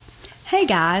Hey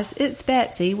guys, it's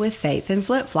Betsy with Faith and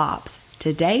Flip Flops.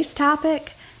 Today's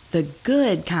topic, the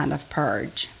good kind of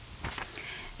purge.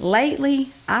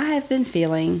 Lately, I have been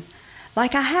feeling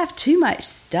like I have too much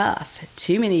stuff,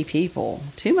 too many people,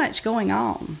 too much going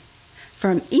on.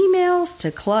 From emails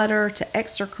to clutter to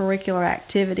extracurricular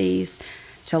activities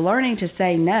to learning to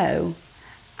say no,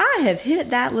 I have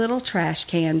hit that little trash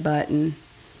can button.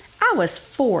 I was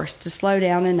forced to slow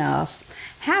down enough,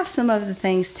 have some of the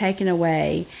things taken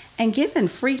away, and given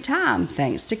free time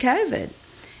thanks to COVID.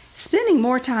 Spending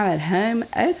more time at home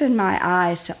opened my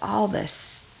eyes to all the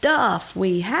stuff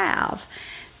we have.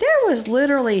 There was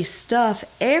literally stuff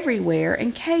everywhere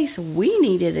in case we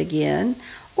need it again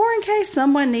or in case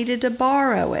someone needed to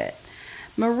borrow it.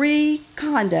 Marie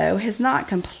Kondo has not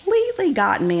completely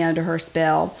gotten me under her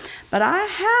spell, but I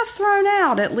have thrown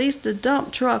out at least a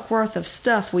dump truck worth of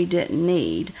stuff we didn't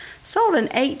need, sold an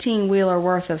 18-wheeler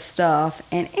worth of stuff,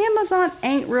 and Amazon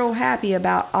ain't real happy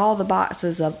about all the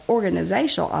boxes of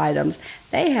organizational items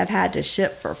they have had to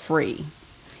ship for free.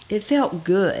 It felt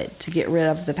good to get rid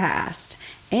of the past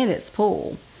and its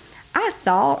pull. I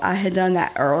thought I had done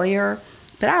that earlier,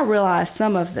 but I realized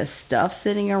some of the stuff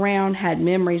sitting around had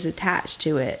memories attached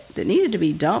to it that needed to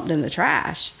be dumped in the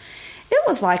trash. It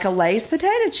was like a Lay's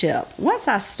potato chip. Once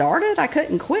I started, I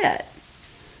couldn't quit.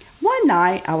 One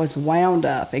night, I was wound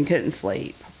up and couldn't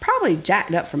sleep, probably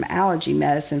jacked up from allergy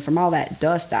medicine from all that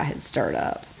dust I had stirred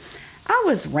up. I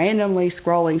was randomly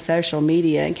scrolling social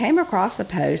media and came across a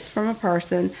post from a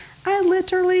person I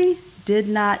literally did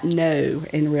not know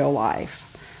in real life.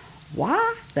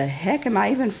 Why the heck am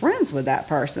I even friends with that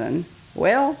person?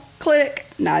 Well, click,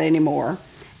 not anymore.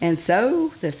 And so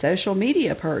the social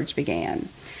media purge began.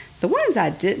 The ones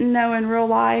I didn't know in real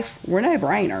life were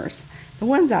no-brainers. The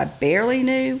ones I barely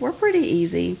knew were pretty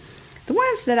easy. The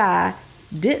ones that I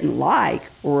didn't like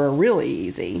were really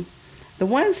easy. The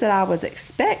ones that I was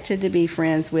expected to be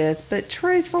friends with, but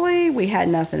truthfully, we had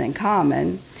nothing in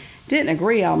common, didn't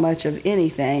agree on much of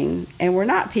anything, and were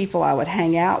not people I would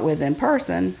hang out with in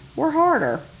person, were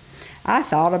harder. I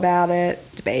thought about it,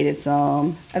 debated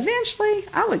some. Eventually,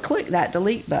 I would click that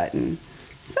delete button.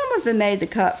 Some of them made the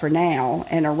cut for now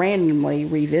and are randomly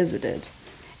revisited.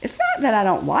 It's not that I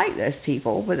don't like those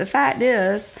people, but the fact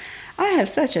is, I have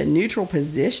such a neutral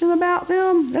position about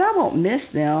them that I won't miss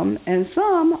them, and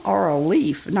some are a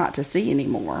relief not to see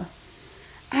anymore.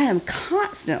 I am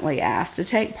constantly asked to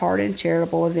take part in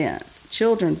charitable events,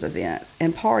 children's events,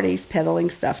 and parties peddling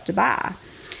stuff to buy.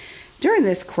 During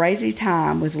this crazy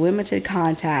time with limited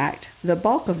contact, the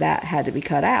bulk of that had to be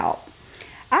cut out.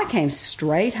 I came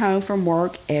straight home from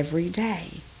work every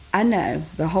day. I know,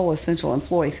 the whole essential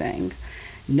employee thing.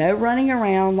 No running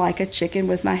around like a chicken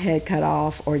with my head cut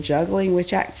off or juggling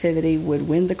which activity would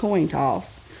win the coin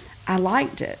toss. I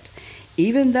liked it.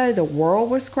 Even though the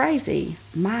world was crazy,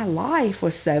 my life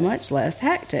was so much less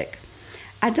hectic.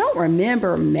 I don't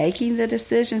remember making the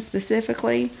decision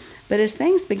specifically, but as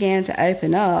things began to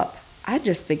open up, I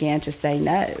just began to say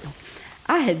no.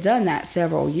 I had done that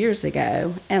several years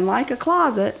ago, and like a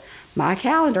closet, my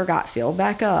calendar got filled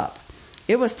back up.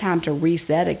 It was time to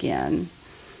reset again.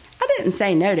 I didn't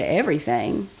say no to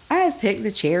everything. I have picked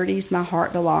the charities my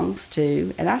heart belongs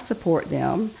to, and I support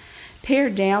them.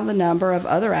 Pared down the number of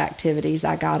other activities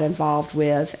I got involved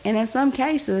with, and in some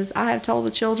cases, I have told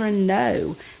the children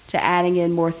no to adding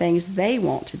in more things they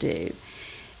want to do.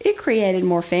 It created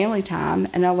more family time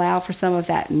and allowed for some of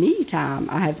that me time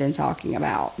I have been talking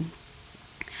about.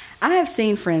 I have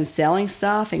seen friends selling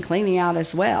stuff and cleaning out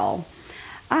as well.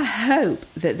 I hope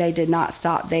that they did not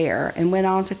stop there and went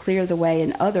on to clear the way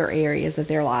in other areas of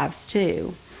their lives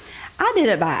too. I did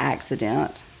it by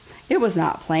accident. It was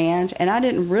not planned, and I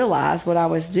didn't realize what I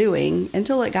was doing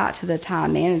until it got to the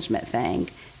time management thing.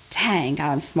 Dang,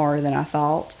 I'm smarter than I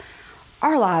thought.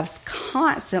 Our lives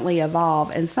constantly evolve,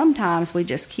 and sometimes we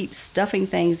just keep stuffing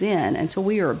things in until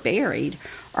we are buried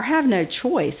or have no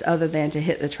choice other than to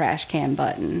hit the trash can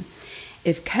button.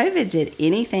 If COVID did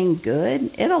anything good,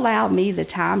 it allowed me the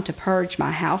time to purge my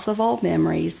house of old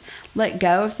memories, let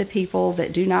go of the people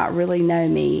that do not really know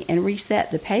me, and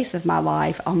reset the pace of my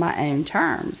life on my own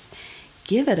terms.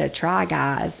 Give it a try,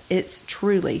 guys. It's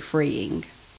truly freeing.